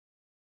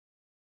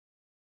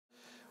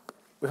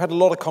We've had a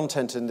lot of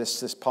content in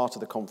this part of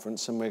the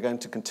conference, and we're going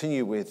to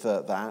continue with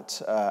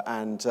that.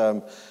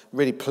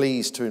 Really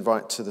pleased to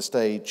invite to the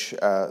stage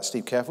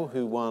Steve Carefull,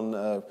 who won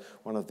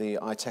one of the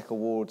iTech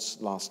Awards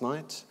last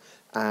night.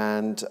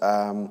 And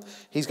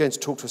he's going to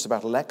talk to us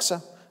about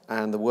Alexa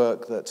and the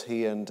work that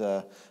he and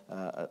the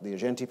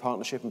Agenti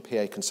Partnership and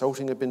PA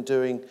Consulting have been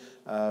doing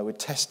with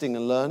testing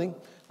and learning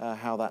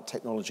how that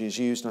technology is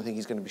used. And I think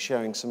he's going to be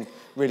sharing some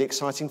really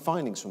exciting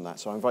findings from that.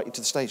 So I invite you to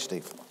the stage,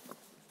 Steve.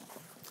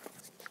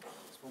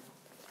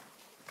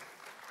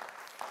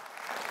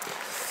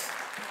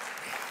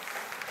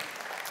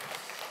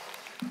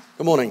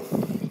 Good morning.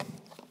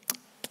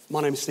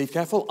 My name is Steve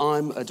Carefull.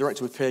 I'm a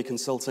director with PA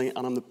Consulting,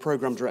 and I'm the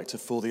programme director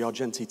for the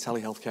Agenti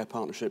Telehealthcare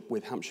Partnership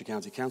with Hampshire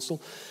County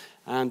Council.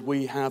 And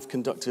we have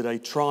conducted a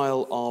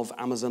trial of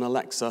Amazon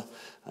Alexa,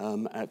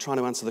 trying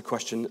to answer the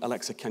question,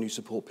 Alexa, can you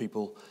support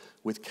people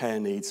with care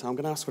needs? So I'm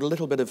going to ask for a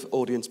little bit of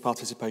audience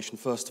participation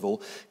first of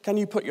all. Can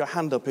you put your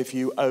hand up if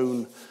you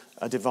own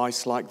a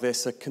device like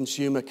this, a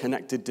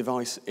consumer-connected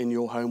device in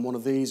your home, one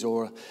of these,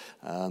 or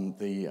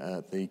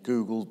the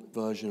Google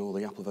version or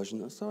the Apple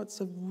version? So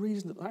it's a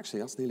reason.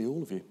 Actually, that's nearly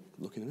all of you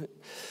looking at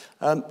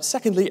it.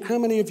 Secondly, how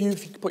many of you,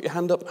 if you could put your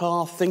hand up,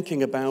 are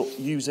thinking about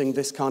using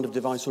this kind of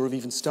device or have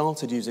even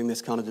started using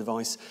this kind of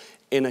device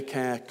in a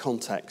care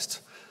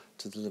context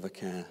to deliver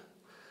care?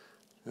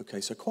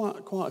 Okay, so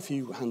quite a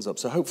few hands up.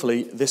 So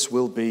hopefully this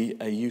will be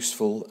a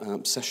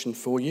useful session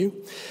for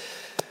you.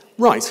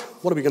 Right,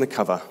 what are we going to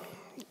cover?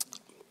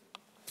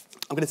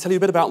 I'm going to tell you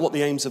a bit about what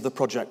the aims of the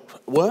project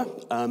were,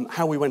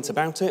 how we went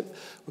about it.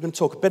 We're going to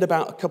talk a bit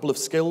about a couple of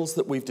skills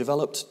that we've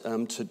developed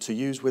to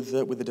use with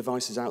the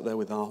devices out there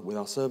with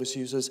our service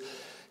users.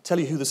 Tell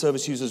you who the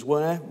service users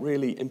were.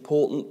 Really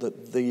important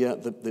that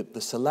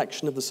the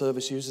selection of the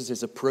service users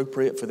is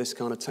appropriate for this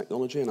kind of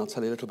technology, and I'll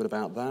tell you a little bit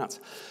about that.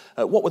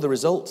 What were the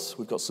results?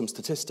 We've got some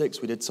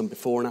statistics. We did some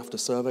before and after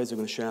surveys. I'm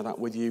going to share that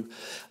with you.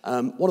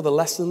 What are the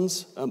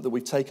lessons that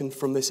we've taken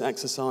from this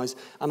exercise,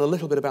 and a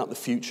little bit about the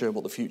future,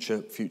 what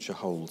the future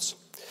holds.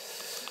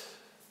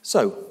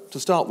 So, to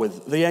start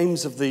with, the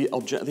aims of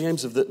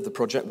the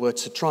project were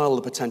to trial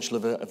the potential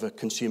of a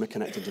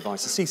consumer-connected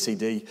device, a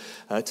CCD,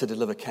 to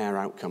deliver care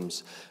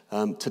outcomes,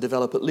 to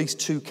develop at least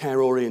 2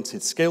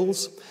 care-oriented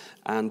skills,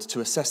 and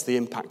to assess the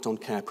impact on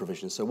care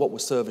provision. So, what were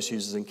service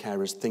users and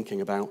carers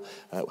thinking about?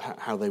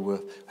 How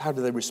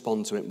did they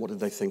respond to it? What did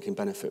they think and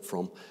benefit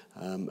from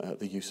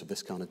the use of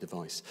this kind of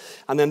device?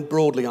 And then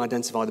broadly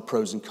identify the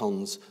pros and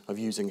cons of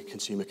using a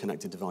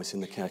consumer-connected device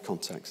in the care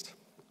context.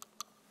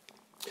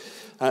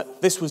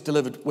 This was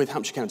delivered with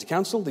Hampshire County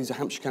Council. These are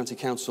Hampshire County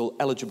Council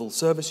eligible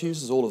service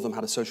users. All of them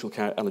had a social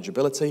care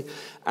eligibility,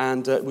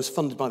 and it was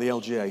funded by the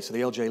LGA. So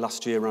the LGA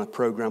last year ran a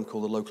programme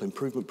called the Local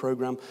Improvement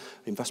Programme,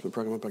 Investment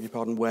Programme, I beg your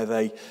pardon, where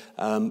they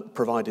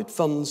provided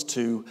funds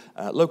to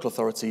local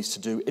authorities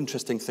to do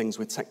interesting things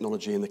with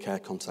technology in the care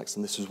context,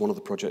 and this was one of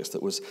the projects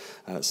that was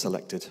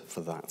selected for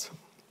that.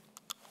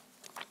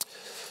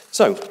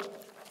 So,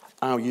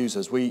 our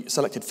users. We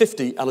selected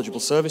 50 eligible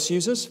service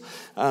users.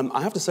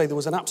 I have to say there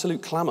was an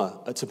absolute clamour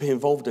to be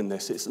involved in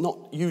this. It's not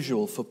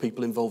usual for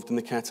people involved in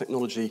the care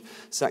technology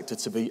sector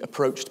to be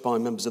approached by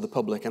members of the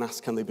public and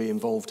asked can they be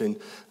involved in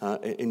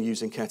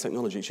using care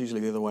technology. It's usually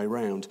the other way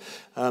around.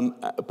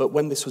 But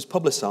when this was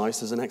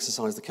publicised as an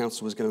exercise the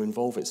council was going to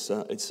involve its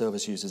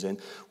service users in,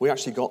 we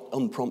actually got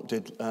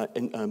unprompted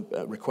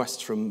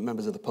requests from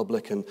members of the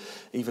public and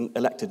even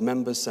elected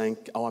members saying,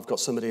 oh, I've got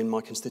somebody in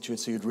my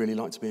constituency who'd really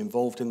like to be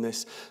involved in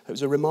this. It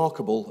was a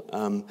remarkable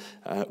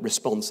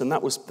response, and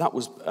that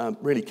was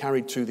really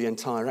carried through the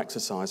entire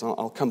exercise.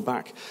 I'll come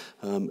back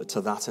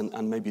to that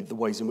and maybe the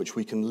ways in which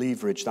we can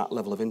leverage that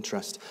level of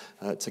interest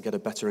to get a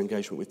better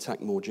engagement with tech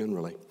more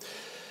generally.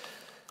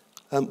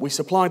 We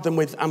supplied them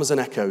with Amazon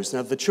Echoes.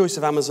 Now, the choice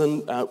of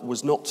Amazon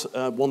was not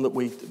one that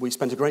we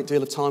spent a great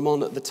deal of time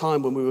on. At the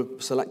time when we were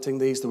selecting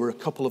these, there were a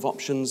couple of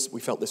options.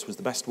 We felt this was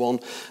the best one.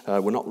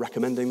 We're not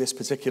recommending this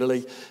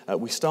particularly.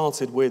 We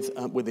started with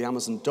the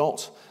Amazon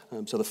Dot.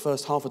 So the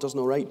first half a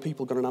dozen or 8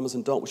 people got an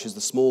Amazon Dot, which is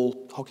the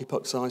small hockey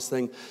puck size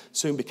thing.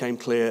 Soon became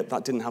clear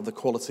that didn't have the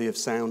quality of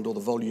sound or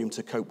the volume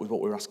to cope with what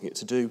we were asking it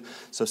to do.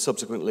 So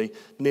subsequently,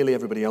 nearly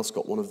everybody else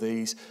got one of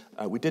these.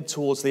 We did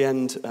towards the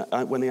end,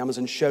 when the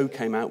Amazon Show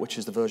came out, which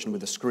is the version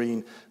with the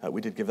screen,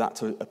 we did give that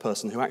to a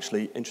person who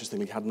actually,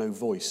 interestingly, had no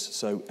voice.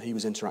 So he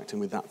was interacting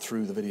with that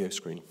through the video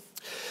screen.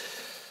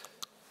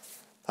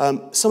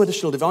 Some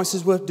additional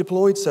devices were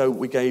deployed, so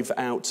we gave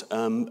out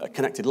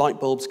connected light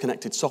bulbs,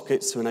 connected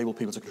sockets to enable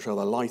people to control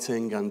their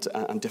lighting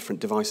and different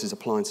devices,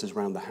 appliances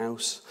around the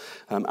house,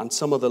 and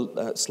some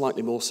other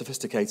slightly more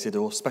sophisticated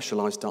or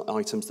specialised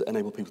items that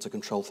enable people to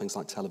control things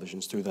like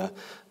televisions through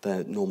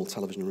their normal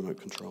television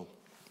remote control.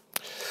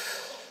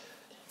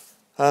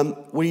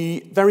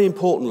 We, very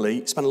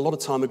importantly, spent a lot of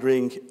time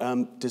agreeing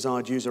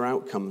desired user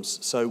outcomes.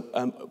 So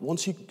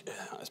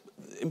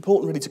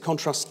important really to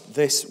contrast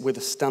this with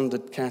a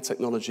standard care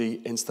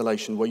technology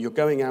installation where you're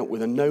going out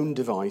with a known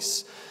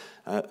device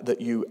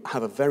that you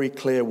have a very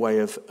clear way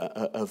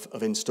of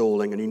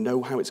installing, and you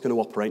know how it's going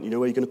to operate, you know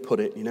where you're going to put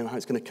it, you know how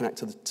it's going to connect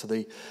to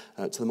the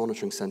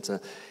monitoring centre.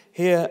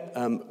 Here,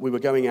 we were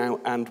going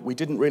out and we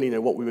didn't really know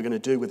what we were going to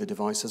do with the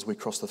device as we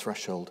crossed the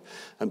threshold.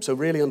 So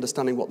really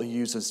understanding what the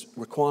user's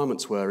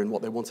requirements were and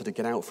what they wanted to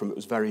get out from it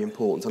was very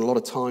important, and a lot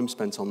of time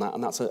spent on that,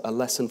 and that's a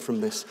lesson from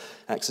this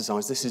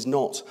exercise. This is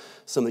not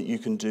something you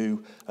can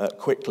do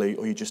quickly,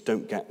 or you just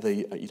don't get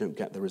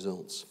the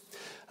results.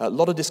 A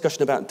lot of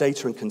discussion about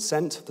data and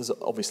consent. There's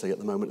obviously at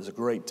the moment there's a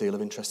great deal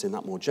of interest in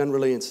that more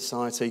generally in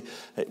society.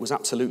 It was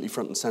absolutely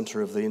front and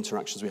centre of the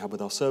interactions we had with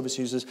our service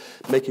users,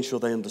 making sure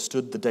they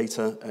understood the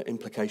data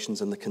implications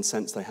and the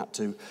consents they had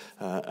to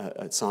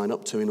sign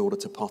up to in order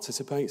to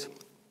participate.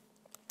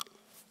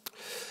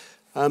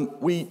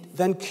 We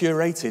then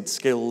curated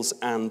skills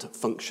and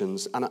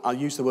functions, and I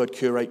use the word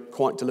curate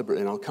quite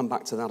deliberately, and I'll come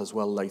back to that as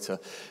well later.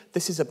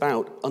 This is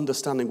about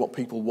understanding what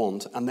people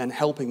want and then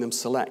helping them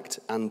select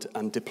and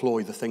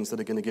deploy the things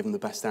that are going to give them the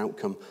best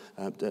outcome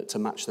to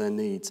match their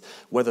needs,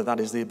 whether that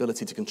is the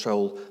ability to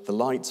control the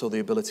lights or the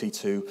ability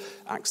to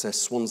access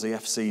Swansea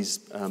FC's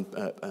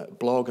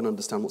blog and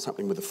understand what's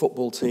happening with the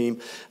football team.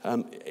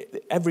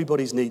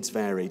 Everybody's needs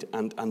varied,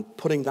 and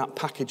putting that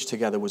package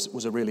together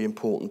was a really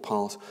important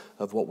part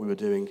of what we were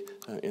doing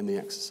in the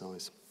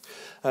exercise.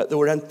 There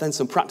were then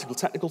some practical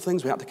technical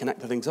things. We had to connect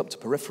the things up to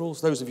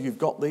peripherals. Those of you who've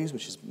got these,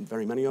 which is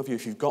very many of you,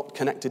 if you've got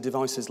connected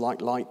devices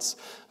like lights,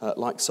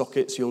 like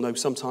sockets, you'll know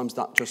sometimes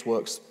that just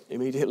works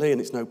immediately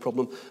and it's no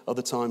problem.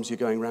 Other times you're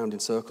going around in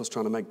circles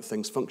trying to make the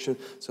things function.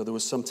 So there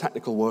was some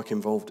technical work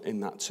involved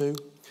in that too.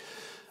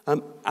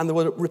 And there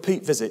were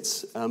repeat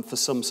visits for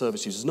some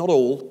service users. Not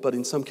all, but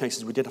in some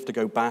cases we did have to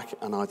go back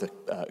and either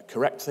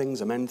correct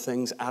things, amend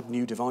things, add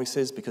new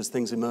devices, because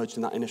things emerged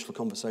in that initial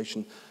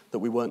conversation that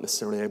we weren't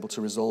necessarily able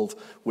to resolve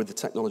with the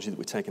technology that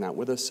we'd taken out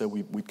with us, so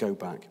we'd go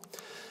back.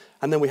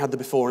 And then we had the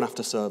before and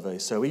after survey.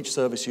 So each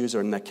service user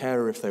and their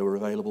carer, if they were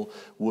available,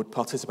 would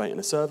participate in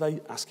a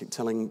survey,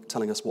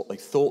 telling us what they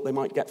thought they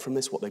might get from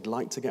this, what they'd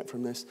like to get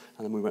from this,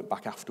 and then we went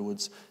back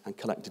afterwards and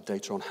collected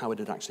data on how it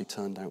had actually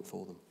turned out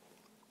for them.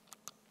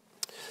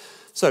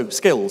 So,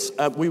 skills.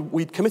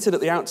 We'd committed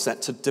at the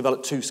outset to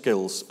develop 2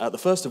 skills, the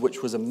first of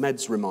which was a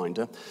meds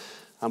reminder.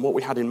 And what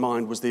we had in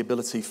mind was the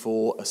ability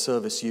for a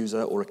service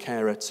user or a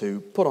carer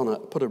to put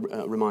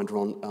a reminder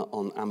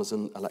on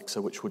Amazon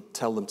Alexa, which would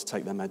tell them to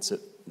take their meds at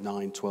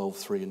 9, 12,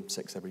 3 and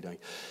 6 every day.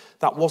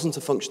 That wasn't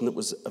a function that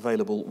was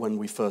available when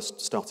we first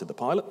started the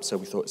pilot, so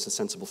we thought it's a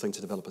sensible thing to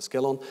develop a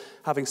skill on.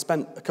 Having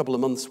spent a couple of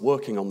months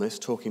working on this,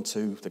 talking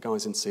to the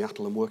guys in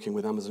Seattle and working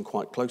with Amazon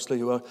quite closely,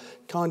 who are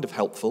kind of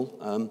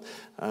helpful,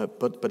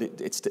 but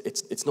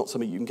it's not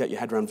something you can get your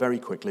head around very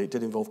quickly. It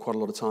did involve quite a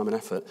lot of time and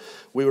effort.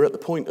 We were at the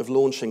point of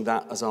launching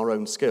that as our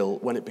own skill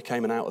when it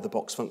became an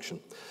out-of-the-box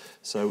function.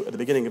 So at the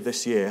beginning of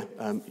this year,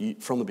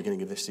 from the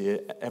beginning of this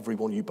year,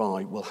 everyone you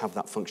buy will have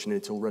that function in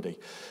it already,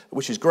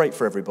 which is great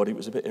for everybody. It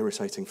was a bit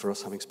irritating for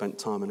us, having spent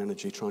time and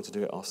energy trying to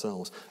do it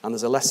ourselves. And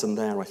there's a lesson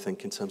there, I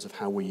think, in terms of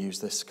how we use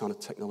this kind of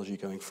technology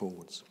going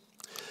forwards.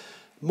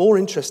 More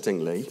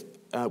interestingly,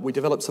 we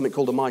developed something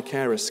called a My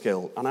Carer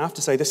skill. And I have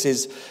to say this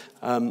is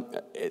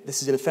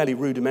in a fairly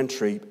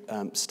rudimentary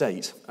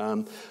state.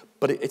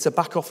 But it's a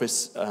back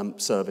office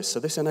service, so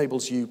this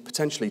enables you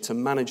potentially to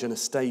manage an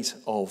estate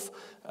of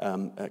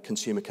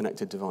consumer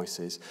connected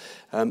devices.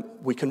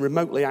 We can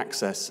remotely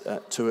access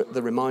to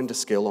the reminder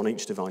skill on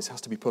each device,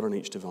 has to be put on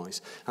each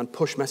device, and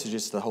push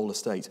messages to the whole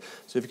estate.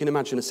 So if you can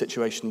imagine a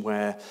situation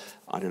where,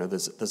 I don't know,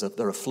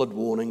 there are flood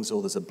warnings,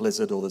 or there's a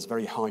blizzard, or there's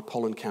very high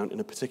pollen count in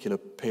a particular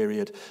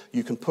period,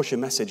 you can push a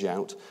message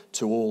out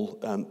to all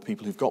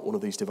people who've got one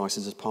of these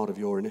devices as part of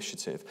your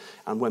initiative.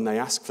 And when they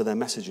ask for their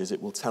messages,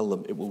 it will tell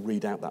them, it will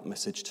read out that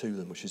message to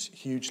them, which is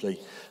hugely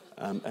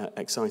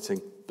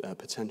exciting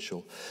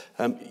potential.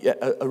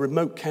 A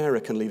remote carer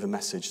can leave a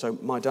message. So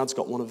my dad's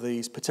got one of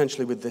these.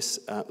 Potentially with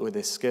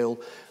this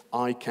skill,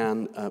 I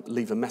can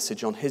leave a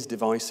message on his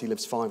device. He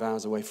lives 5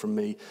 hours away from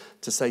me,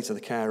 to say to the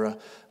carer,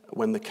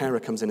 when the carer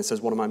comes in and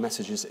says, "What are my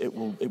messages?" It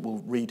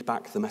will read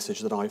back the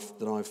message that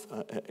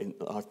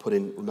I've put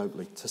in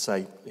remotely to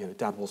say, you know,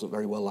 Dad wasn't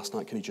very well last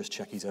night. Can you just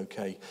check he's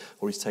okay,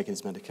 or he's taking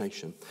his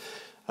medication?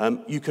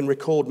 You can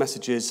record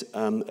messages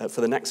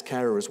for the next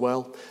carer as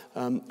well,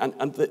 and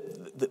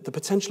the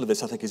potential of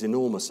this, I think, is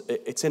enormous.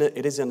 It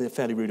is in a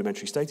fairly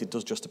rudimentary state. It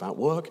does just about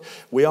work.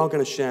 We are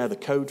going to share the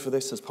code for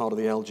this as part of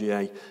the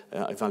LGA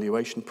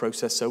evaluation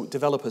process, so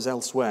developers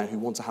elsewhere who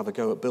want to have a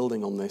go at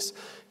building on this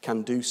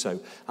can do so.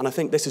 And I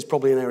think this is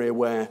probably an area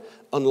where,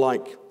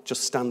 unlike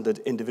just standard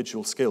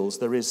individual skills,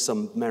 there is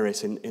some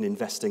merit in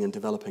investing and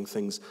developing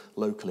things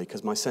locally,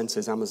 because my sense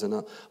is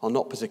Amazon are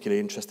not particularly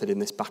interested in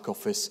this back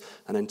office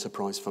and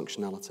enterprise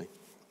functionality.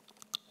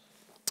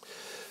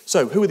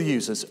 So, who are the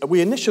users?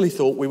 We initially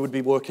thought we would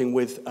be working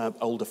with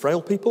older,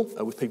 frail people,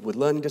 with people with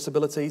learning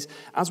disabilities.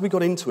 As we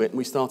got into it and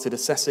we started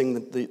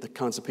assessing the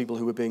kinds of people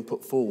who were being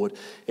put forward,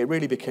 it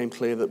really became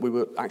clear that we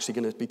were actually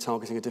going to be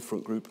targeting a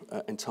different group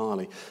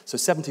entirely. So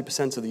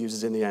 70% of the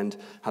users in the end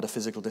had a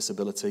physical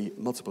disability,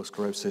 multiple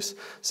sclerosis,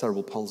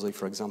 cerebral palsy,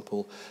 for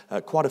example.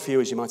 Quite a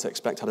few, as you might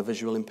expect, had a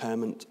visual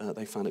impairment.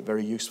 They found it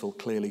very useful,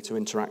 clearly, to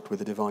interact with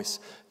the device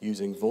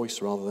using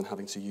voice rather than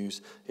having to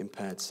use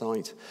impaired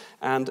sight.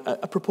 And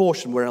a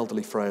proportion were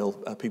elderly, frail,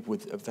 people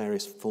with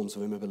various forms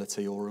of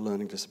immobility or a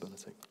learning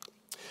disability.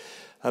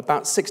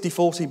 About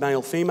 60-40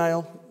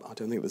 male-female. I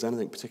don't think there's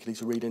anything particularly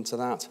to read into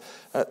that.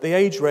 The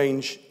age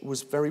range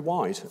was very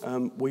wide.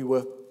 We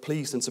were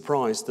pleased and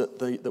surprised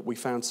that we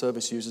found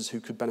service users who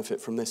could benefit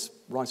from this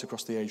right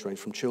across the age range,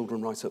 from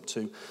children right up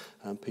to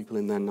people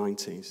in their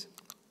 90s.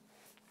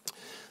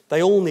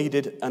 They all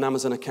needed an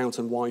Amazon account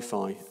and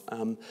Wi-Fi.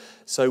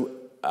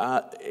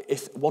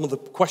 If one of the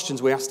questions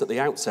we asked at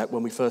the outset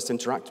when we first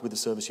interacted with the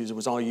service user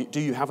was, do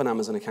you have an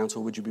Amazon account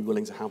or would you be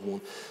willing to have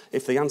one?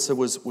 If the answer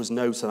was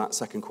no to that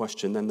second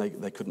question, then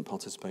they couldn't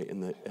participate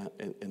in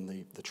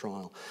the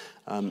trial.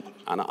 And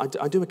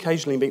I do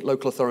occasionally meet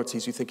local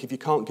authorities who think if you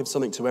can't give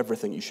something to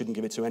everything, you shouldn't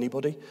give it to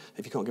anybody.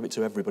 If you can't give it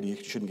to everybody,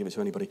 you shouldn't give it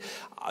to anybody.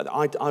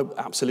 I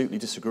absolutely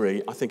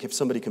disagree. I think if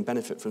somebody can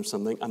benefit from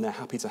something and they're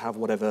happy to have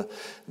whatever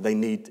they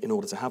need in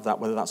order to have that,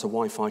 whether that's a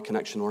Wi-Fi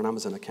connection or an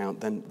Amazon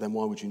account, then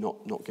why would you not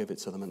give it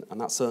to them?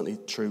 And that's certainly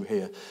true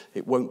here.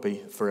 It won't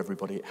be for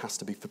everybody. It has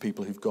to be for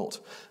people who've got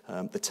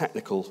the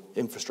technical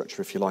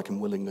infrastructure, if you like, and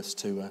willingness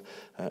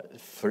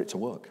for it to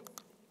work.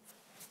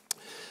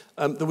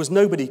 There was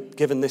nobody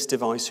given this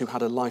device who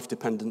had a life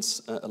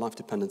dependency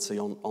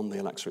on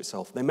the Alexa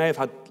itself. They may have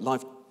had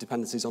life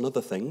dependencies on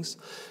other things,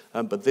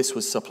 but this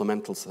was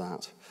supplemental to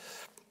that.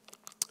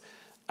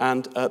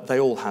 And they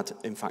all had,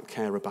 in fact,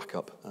 carer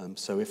backup.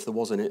 So if there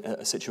was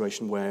a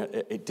situation where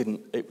it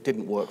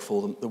didn't work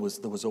for them, there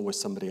was always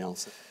somebody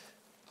else.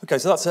 Okay,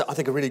 so that's, I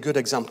think, a really good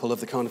example of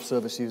the kind of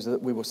service user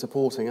that we were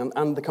supporting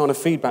and the kind of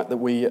feedback that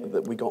we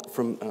got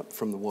from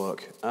the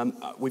work.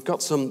 We've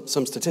got some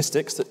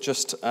statistics that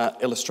just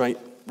illustrate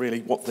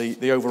really what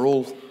the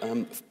overall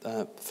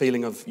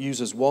feeling of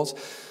users was.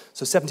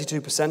 So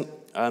 72%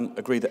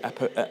 agree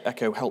that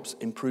Echo helps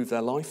improve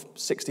their life,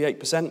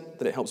 68%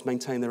 that it helps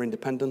maintain their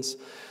independence,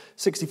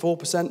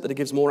 64% that it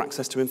gives more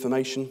access to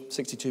information,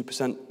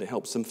 62% that it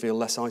helps them feel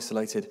less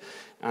isolated,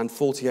 and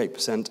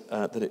 48%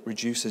 that it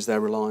reduces their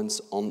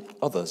reliance on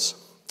others.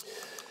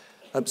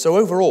 So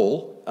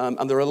overall,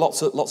 and there are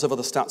lots of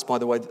other stats, by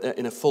the way,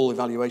 in a full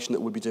evaluation that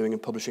we'll be doing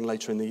and publishing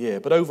later in the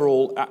year, but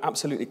overall,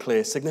 absolutely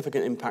clear,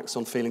 significant impacts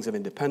on feelings of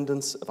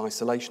independence, of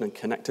isolation and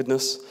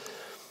connectedness,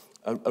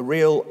 a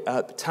real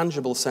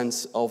tangible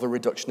sense of a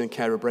reduction in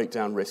carer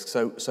breakdown risk.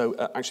 So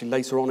actually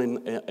later on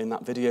in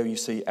that video, you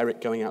see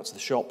Eric going out to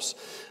the shops.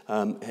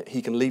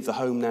 He can leave the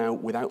home now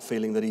without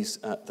feeling that he's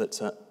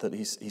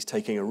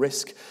taking a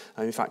risk.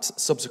 In fact,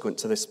 subsequent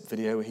to this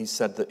video, he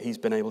said that he's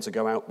been able to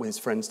go out with his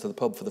friends to the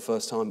pub for the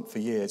first time for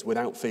years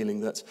without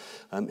feeling that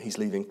he's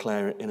leaving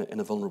Claire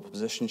in a vulnerable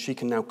position. She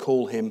can now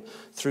call him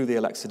through the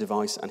Alexa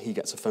device, and he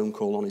gets a phone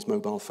call on his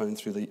mobile phone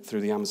through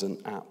the Amazon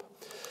app.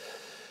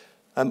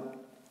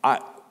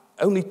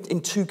 Only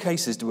in 2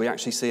 cases do we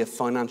actually see a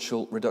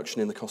financial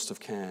reduction in the cost of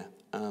care.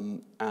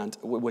 And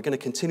we're going to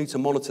continue to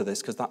monitor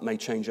this because that may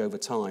change over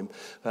time.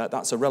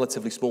 That's a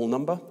relatively small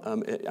number.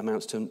 It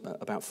amounts to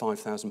about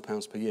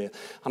 £5,000 per year.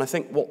 And I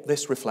think what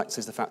this reflects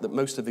is the fact that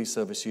most of these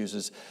service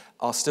users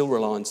are still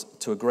reliant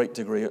to a great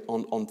degree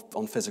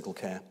on physical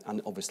care. And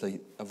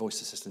obviously, a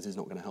voice assistant is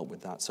not going to help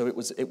with that. So it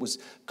was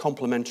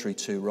complementary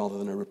to, rather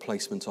than a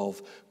replacement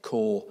of,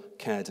 core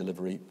care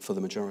delivery for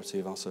the majority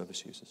of our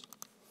service users.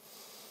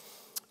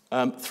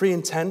 3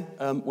 in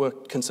 10 were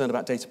concerned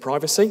about data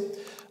privacy,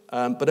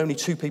 but only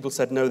 2 people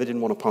said no, they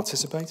didn't want to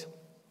participate.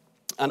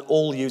 And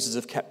all users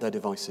have kept their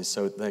devices,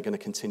 so they're going to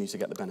continue to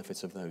get the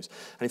benefits of those.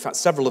 And in fact,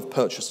 several have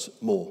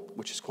purchased more,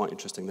 which is quite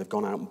interesting. They've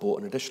gone out and bought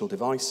an additional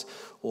device,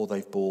 or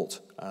they've bought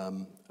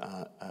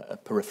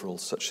peripherals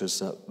such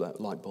as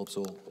light bulbs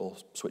or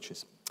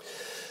switches.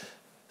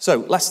 So,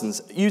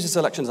 lessons. User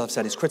selection, as I've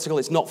said, is critical.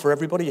 It's not for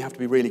everybody. You have to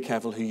be really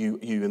careful who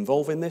you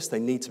involve in this. They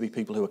need to be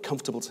people who are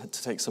comfortable to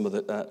take some of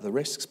the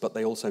risks, but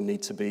they also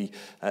need to be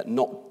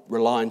not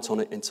reliant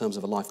on it in terms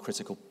of a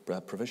life-critical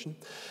provision.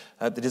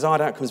 The desired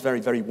outcomes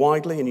vary very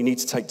widely, and you need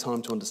to take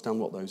time to understand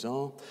what those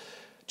are.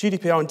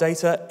 GDPR and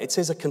data, it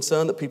is a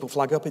concern that people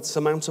flag up. It's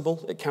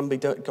surmountable. It can be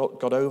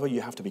got over.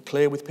 You have to be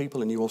clear with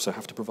people, and you also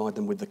have to provide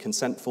them with the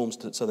consent forms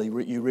so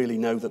you really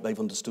know that they've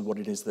understood what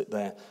it is that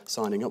they're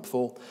signing up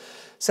for.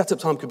 Setup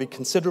time could be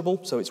considerable,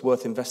 so it's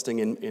worth investing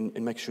in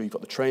making sure you've got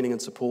the training and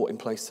support in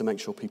place to make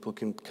sure people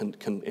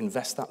can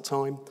invest that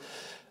time.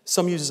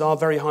 Some users are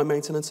very high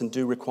maintenance and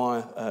do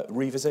require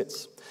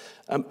revisits.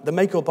 The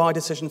make or buy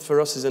decision for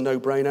us is a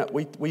no-brainer.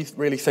 We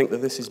really think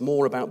that this is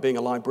more about being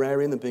a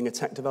librarian than being a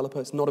tech developer.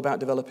 It's not about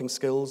developing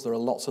skills. There are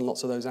lots and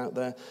lots of those out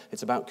there.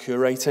 It's about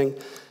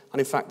curating. And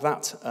in fact,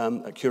 that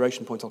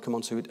curation point I'll come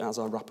on to as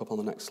I wrap up on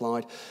the next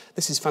slide.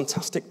 This is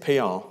fantastic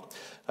PR.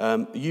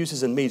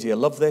 Users and media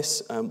love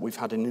this. We've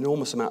had an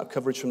enormous amount of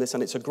coverage from this,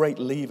 and it's a great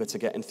lever to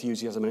get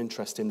enthusiasm and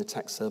interest in the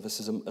tech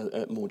services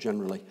more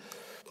generally.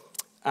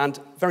 And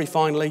very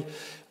finally,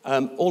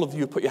 all of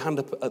you put your hand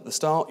up at the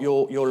start.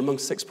 You're among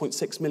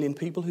 6.6 million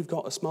people who've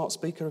got a smart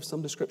speaker of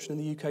some description in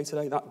the UK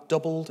today. That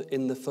doubled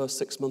in the first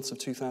 6 months of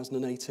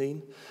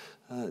 2018.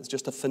 It's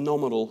just a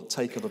phenomenal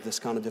take-up of this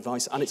kind of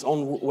device, and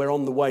we're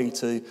on the way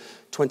to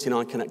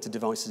 29 connected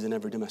devices in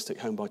every domestic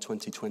home by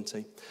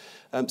 2020.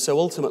 So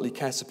ultimately,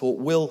 Care Support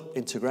will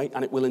integrate,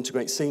 and it will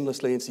integrate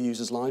seamlessly into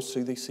users' lives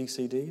through these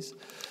CCDs.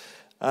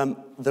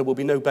 There will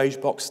be no beige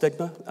box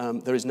stigma.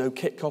 There is no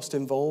kit cost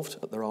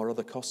involved. There are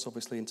other costs,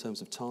 obviously, in terms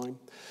of time.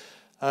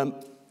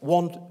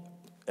 One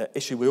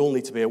issue we all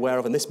need to be aware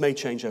of, and this may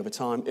change over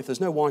time, if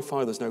there's no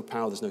Wi-Fi, there's no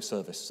power, there's no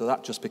service. So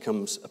that just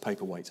becomes a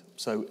paperweight.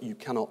 So you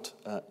cannot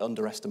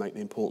underestimate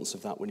the importance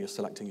of that when you're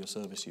selecting your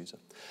service user.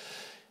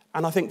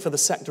 And I think for the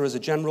sector as a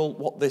general,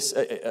 what this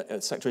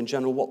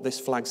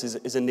flags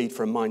is a need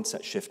for a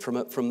mindset shift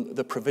from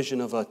the provision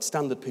of a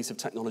standard piece of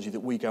technology that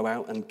we go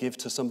out and give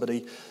to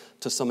somebody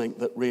to something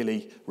that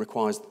really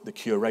requires the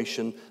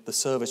curation, the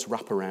service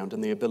wraparound,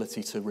 and the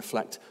ability to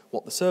reflect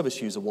what the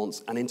service user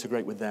wants and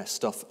integrate with their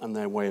stuff and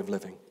their way of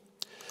living.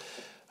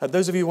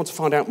 Those of you who want to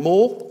find out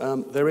more,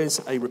 there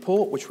is a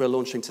report which we're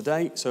launching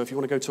today. So if you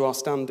want to go to our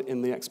stand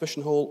in the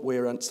exhibition hall,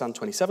 we're at stand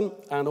 27.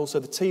 And also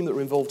the team that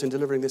are involved in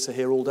delivering this are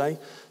here all day.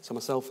 So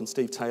myself and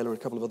Steve Taylor and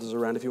a couple of others are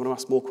around. If you want to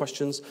ask more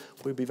questions,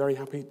 we'd be very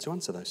happy to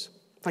answer those.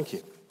 Thank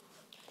you.